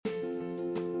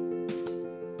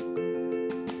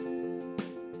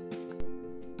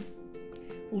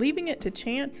Leaving it to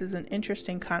chance is an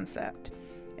interesting concept,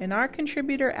 and our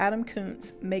contributor Adam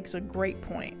Koontz makes a great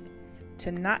point.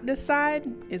 To not decide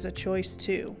is a choice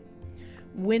too.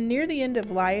 When near the end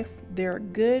of life, there are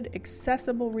good,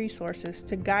 accessible resources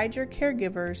to guide your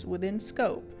caregivers within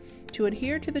scope to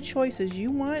adhere to the choices you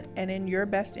want and in your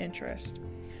best interest.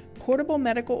 Portable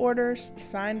medical orders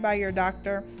signed by your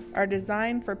doctor are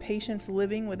designed for patients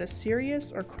living with a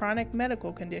serious or chronic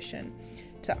medical condition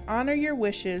to honor your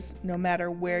wishes no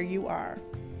matter where you are.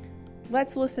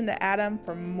 Let's listen to Adam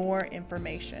for more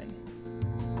information.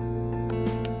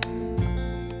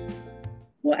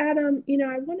 Well, Adam,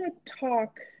 I want to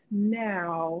talk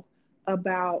now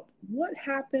about what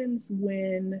happens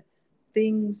when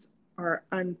things are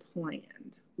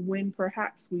unplanned, when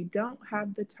perhaps we don't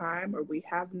have the time or we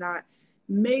have not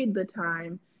made the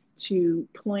time to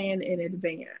plan in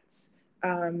advance.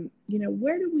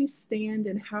 Where do we stand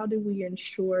and how do we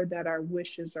ensure that our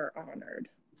wishes are honored?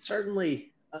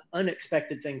 Certainly,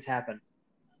 unexpected things happen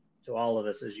to all of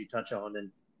us, as you touch on.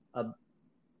 And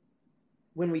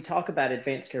when we talk about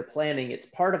advanced care planning, it's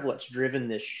part of what's driven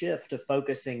this shift to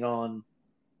focusing on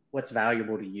what's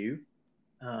valuable to you,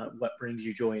 what brings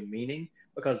you joy and meaning,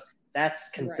 because that's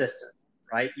consistent,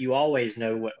 right? You always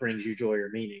know what brings you joy or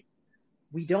meaning.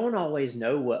 We don't always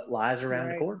know what lies around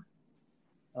the corner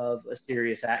of a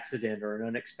serious accident or an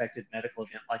unexpected medical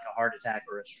event like a heart attack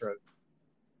or a stroke.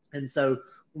 And so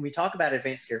when we talk about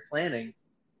advanced care planning,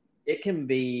 it can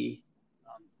be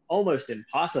almost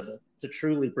impossible to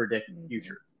truly predict the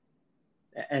future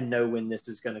and know when this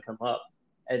is going to come up.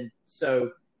 And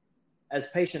so as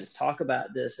patients talk about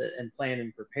this and plan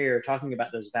and prepare, talking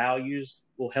about those values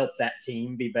will help that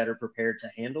team be better prepared to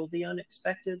handle the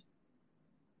unexpected.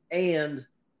 And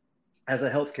as a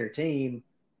healthcare team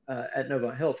at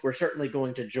Novant Health, we're certainly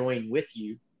going to join with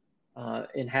you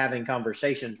in having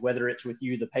conversations, whether it's with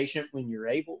you, the patient, when you're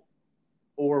able,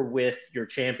 or with your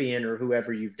champion or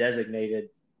whoever you've designated,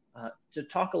 to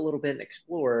talk a little bit and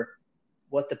explore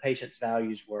what the patient's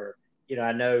values were.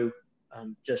 I know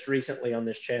just recently on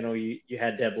this channel, you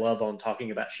had Deb Love on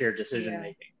talking about shared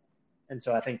decision-making. And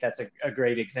so I think that's a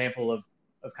great example of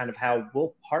kind of how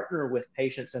we'll partner with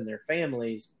patients and their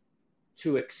families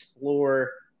to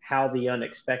explore how the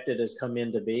unexpected has come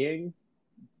into being,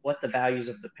 what the values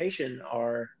of the patient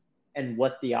are, and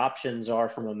what the options are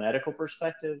from a medical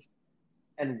perspective,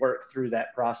 and work through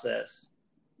that process.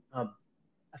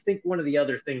 I think one of the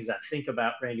other things I think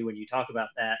about, Randy, when you talk about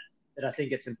that I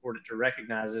think it's important to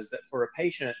recognize is that for a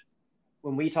patient,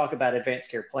 when we talk about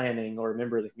advanced care planning or a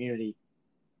member of the community,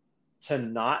 to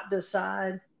not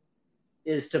decide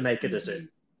is to make a decision.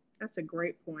 That's a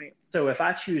great point. So if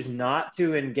I choose not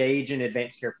to engage in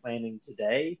advanced care planning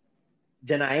today,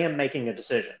 then I am making a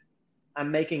decision.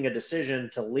 I'm making a decision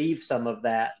to leave some of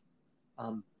that,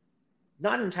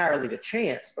 not entirely to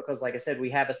chance, because like I said,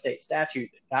 we have a state statute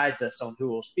that guides us on who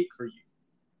will speak for you.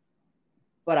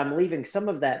 But I'm leaving some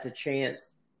of that to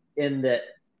chance in that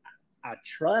I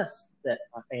trust that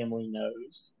my family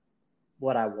knows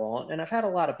what I want. And I've had a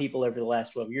lot of people over the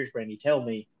last 12 years, Brandy, tell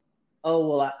me, oh,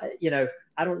 well,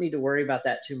 I don't need to worry about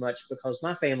that too much because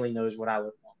my family knows what I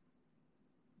would want.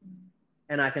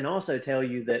 And I can also tell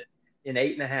you that in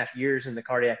 8.5 years in the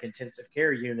cardiac intensive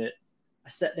care unit, I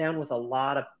sat down with a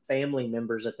lot of family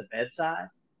members at the bedside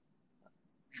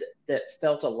that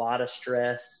felt a lot of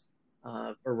stress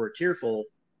or were tearful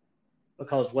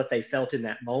because what they felt in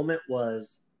that moment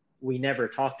was, we never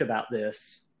talked about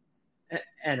this,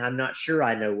 and I'm not sure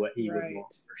I know what he would want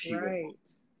or she would want.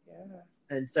 Yeah.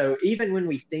 And so even when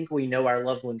we think we know our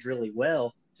loved ones really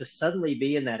well, to suddenly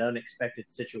be in that unexpected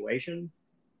situation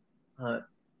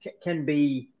can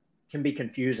be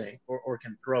confusing or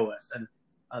can throw us. And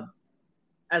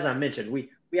as I mentioned, we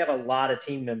have a lot of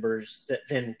team members that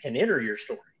then can enter your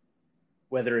story,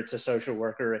 whether it's a social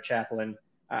worker, a chaplain,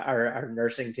 our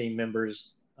nursing team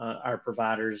members, our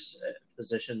providers,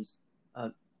 physicians,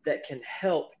 that can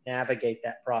help navigate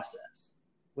that process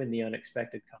when the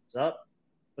unexpected comes up.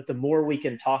 But the more we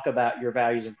can talk about your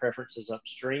values and preferences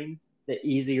upstream, the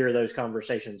easier those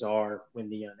conversations are when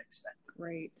the unexpected.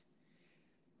 Great.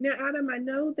 Now, Adam, I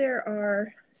know there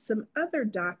are some other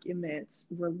documents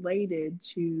related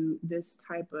to this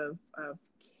type of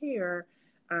care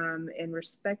and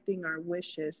respecting our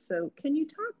wishes. So can you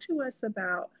talk to us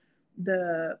about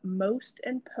the most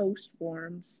and post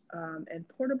forms and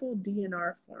portable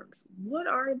DNR forms? What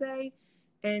are they,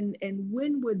 and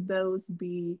when would those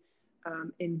be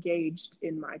engaged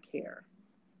in my care?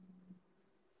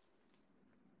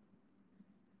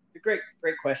 Great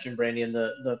question, Brandy. And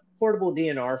the portable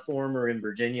DNR form, or in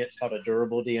Virginia, it's called a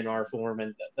durable DNR form,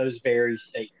 and those vary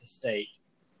state to state.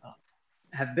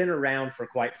 have been around for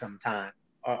quite some time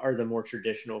are the more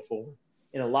traditional form.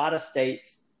 In a lot of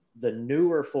states, the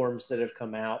newer forms that have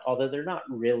come out, although they're not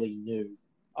really new,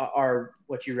 are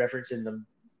what you reference in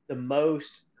the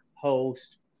most,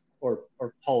 post, or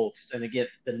pulsed. And again,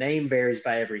 the name varies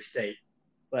by every state,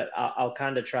 but I'll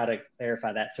kind of try to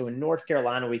clarify that. So in North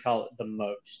Carolina, we call it the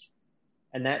most,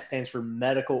 and that stands for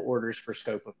medical orders for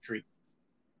scope of treatment.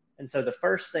 And so the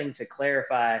first thing to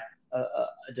clarify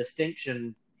a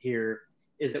distinction here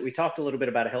is that we talked a little bit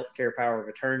about a healthcare power of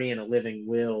attorney and a living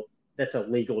will. That's a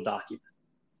legal document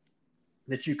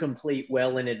that you complete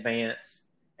well in advance,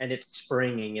 and it's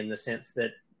springing in the sense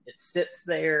that it sits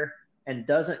there and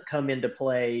doesn't come into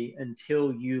play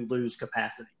until you lose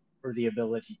capacity or the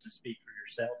ability to speak for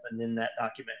yourself. And then that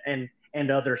document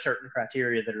and other certain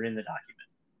criteria that are in the document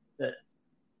that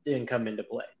then come into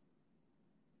play.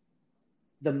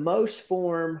 The most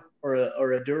form or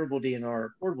a durable DNR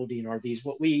or portable DNR, these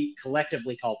what we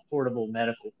collectively call portable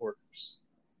medical orders,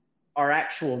 are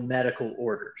actual medical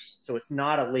orders. So it's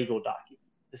not a legal document.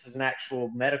 This is an actual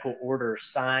medical order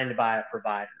signed by a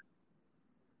provider.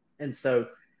 And so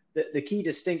the key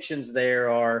distinctions there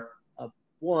are,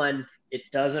 one, it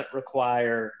doesn't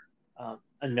require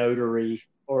a notary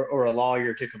or a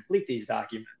lawyer to complete these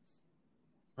documents.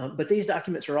 But these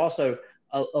documents are also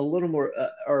a little more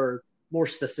more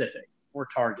specific, more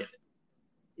targeted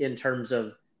in terms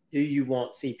of, do you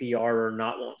want CPR or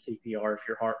not want CPR if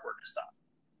your heart were to stop?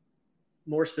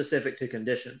 More specific to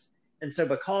conditions. And so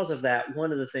because of that,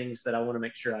 one of the things that I want to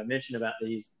make sure I mention about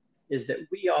these is that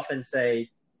we often say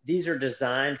these are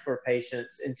designed for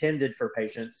patients, intended for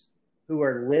patients who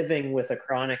are living with a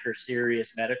chronic or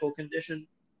serious medical condition,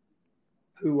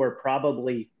 who are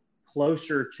probably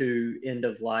closer to end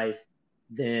of life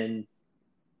than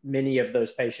many of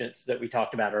those patients that we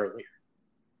talked about earlier.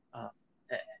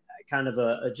 Kind of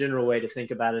a general way to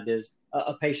think about it is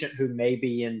a patient who may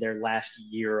be in their last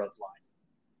year of life.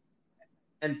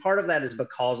 And part of that is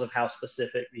because of how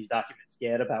specific these documents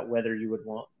get about whether you would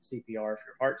want CPR if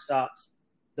your heart stops.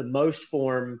 The most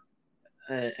form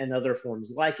and other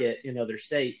forms like it in other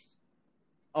states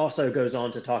also goes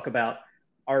on to talk about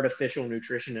artificial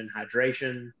nutrition and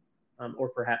hydration, or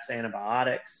perhaps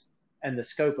antibiotics, and the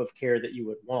scope of care that you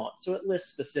would want. So it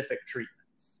lists specific treatments.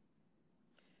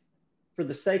 For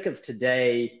the sake of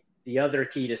today, the other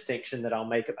key distinction that I'll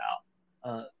make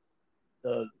about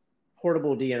the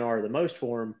portable DNR, the most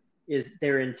form, is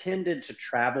they're intended to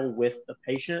travel with the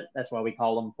patient. That's why we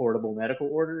call them portable medical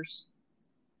orders.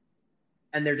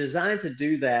 And they're designed to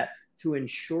do that to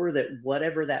ensure that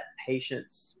whatever that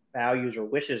patient's values or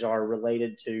wishes are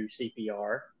related to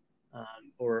CPR,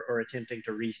 or attempting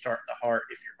to restart the heart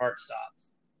if your heart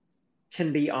stops,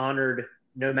 can be honored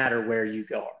no matter where you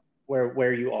go,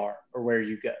 where you are or where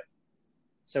you go.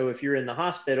 So if you're in the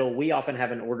hospital, we often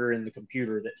have an order in the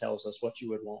computer that tells us what you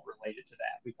would want related to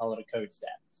that. We call it a code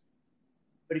status.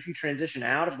 But if you transition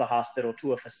out of the hospital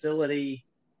to a facility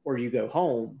or you go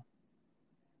home,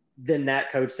 then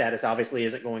that code status obviously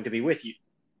isn't going to be with you.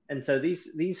 And so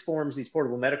these forms, these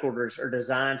portable medical orders, are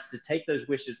designed to take those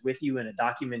wishes with you in a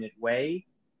documented way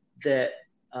that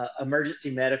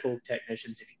emergency medical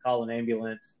technicians, if you call an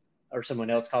ambulance or someone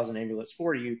else calls an ambulance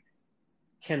for you,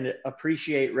 can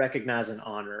appreciate, recognize, and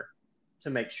honor to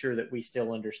make sure that we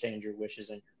still understand your wishes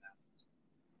and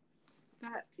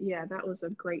your values. That was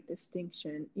a great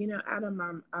distinction.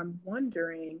 Adam, I'm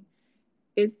wondering,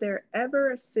 is there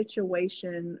ever a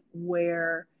situation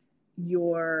where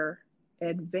your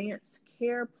advanced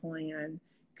care plan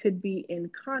could be in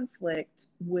conflict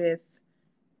with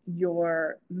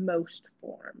your most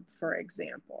form, for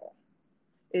example?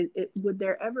 Would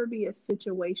there ever be a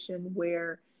situation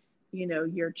where,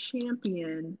 your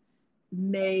champion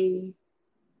may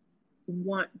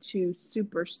want to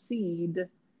supersede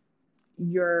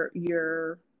your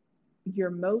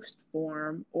most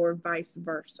form, or vice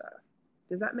versa?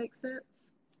 Does that make sense?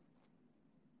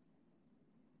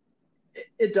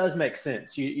 It does make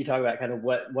sense. You talk about kind of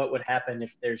what would happen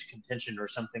if there's contention or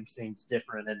something seems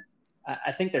different. And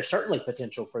I think there's certainly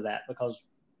potential for that because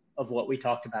of what we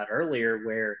talked about earlier,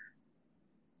 where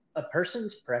a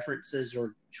person's preferences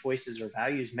or choices or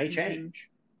values may change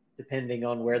depending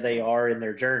on where they are in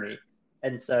their journey.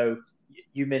 And so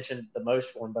you mentioned the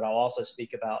most form, but I'll also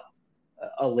speak about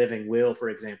a living will, for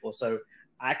example. So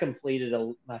I completed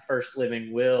my first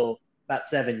living will about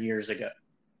 7 years ago,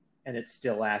 and it's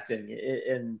still acting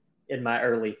in my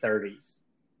early 30s.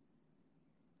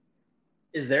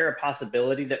 Is there a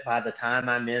possibility that by the time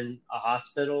I'm in a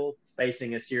hospital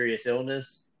facing a serious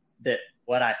illness, that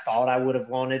what I thought I would have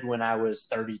wanted when I was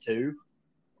 32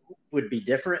 would be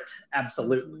different?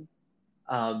 Absolutely.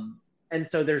 And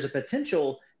so there's a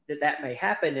potential that that may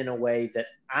happen in a way that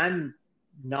I'm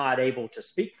not able to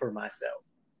speak for myself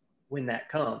when that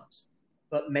comes.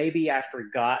 But maybe I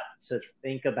forgot to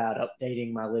think about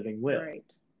updating my living will. Right.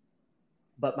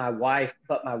 But my wife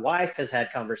has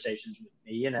had conversations with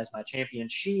me, and as my champion,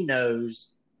 she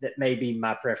knows that maybe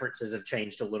my preferences have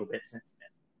changed a little bit since then.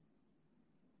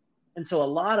 And so a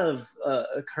lot of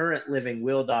current living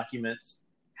will documents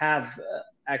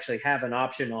actually have an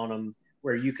option on them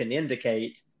where you can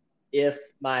indicate if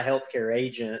my healthcare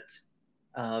agent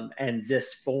and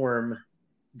this form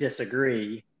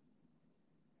disagree,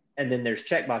 and then there's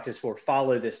checkboxes for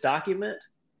follow this document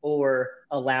or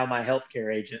allow my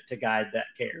healthcare agent to guide that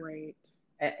care. Right.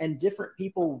 And different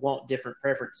people want different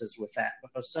preferences with that,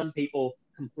 because some people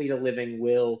complete a living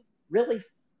will really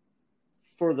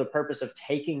for the purpose of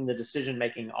taking the decision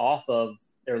making off of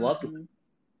their loved one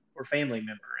or family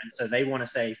member. And so they want to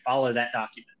say, follow that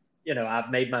document. I've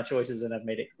made my choices and I've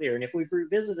made it clear. And if we've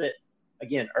revisited it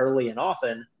again early and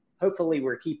often, hopefully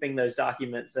we're keeping those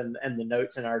documents and the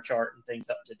notes in our chart and things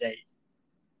up to date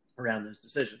around those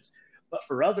decisions. But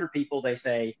for other people, they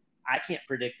say, I can't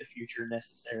predict the future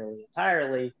necessarily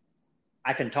entirely.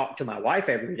 I can talk to my wife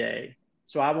every day.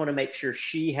 So I want to make sure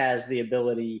she has the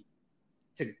ability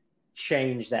to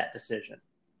change that decision.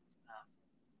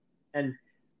 And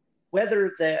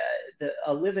whether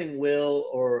a living will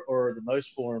or the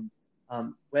most form,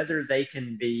 whether they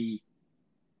can be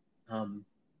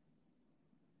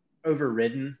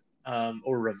overridden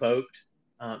or revoked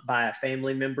by a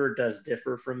family member does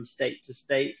differ from state to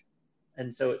state.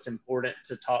 And so it's important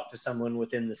to talk to someone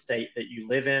within the state that you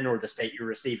live in or the state you're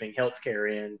receiving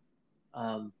healthcare in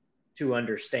to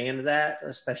understand that,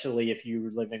 especially if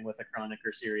you're living with a chronic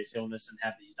or serious illness and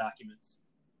have these documents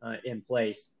in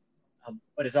place.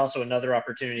 But it's also another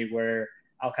opportunity where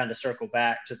I'll kind of circle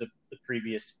back to the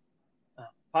previous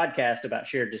podcast about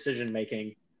shared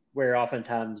decision-making, where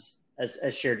oftentimes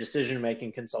as shared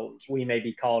decision-making consultants, we may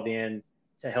be called in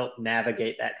to help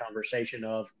navigate that conversation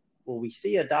of, well, we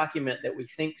see a document that we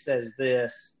think says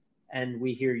this, and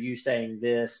we hear you saying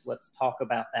this. Let's talk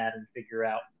about that and figure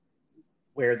out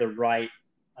where the right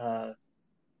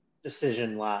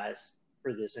decision lies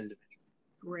for this individual.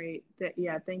 Great.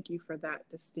 Thank you for that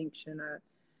distinction.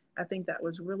 I think that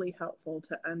was really helpful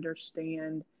to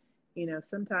understand,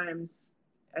 sometimes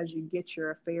as you get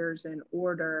your affairs in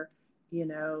order,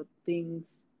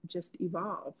 things just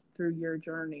evolve through your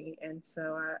journey. And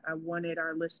so I wanted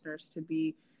our listeners to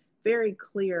be very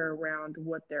clear around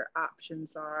what their options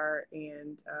are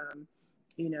and,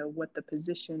 what the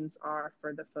positions are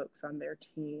for the folks on their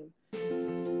team.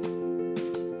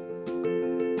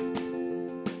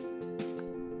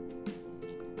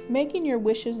 Making your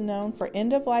wishes known for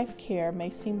end-of-life care may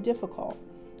seem difficult,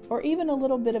 or even a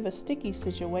little bit of a sticky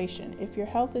situation if your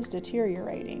health is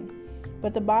deteriorating.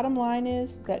 But the bottom line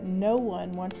is that no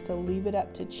one wants to leave it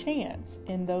up to chance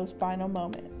in those final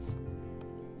moments.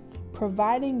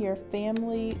 Providing your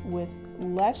family with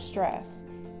less stress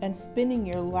and spending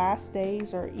your last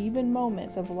days or even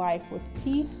moments of life with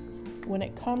peace when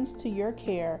it comes to your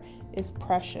care is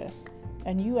precious,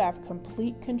 and you have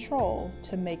complete control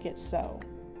to make it so.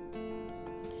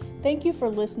 Thank you for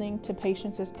listening to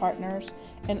Patients as Partners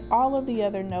and all of the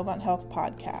other Novant Health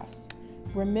podcasts.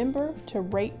 Remember to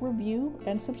rate, review,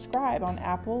 and subscribe on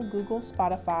Apple, Google,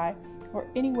 Spotify, or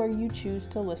anywhere you choose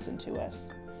to listen to us.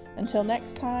 Until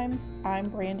next time, I'm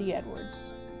Brandy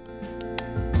Edwards.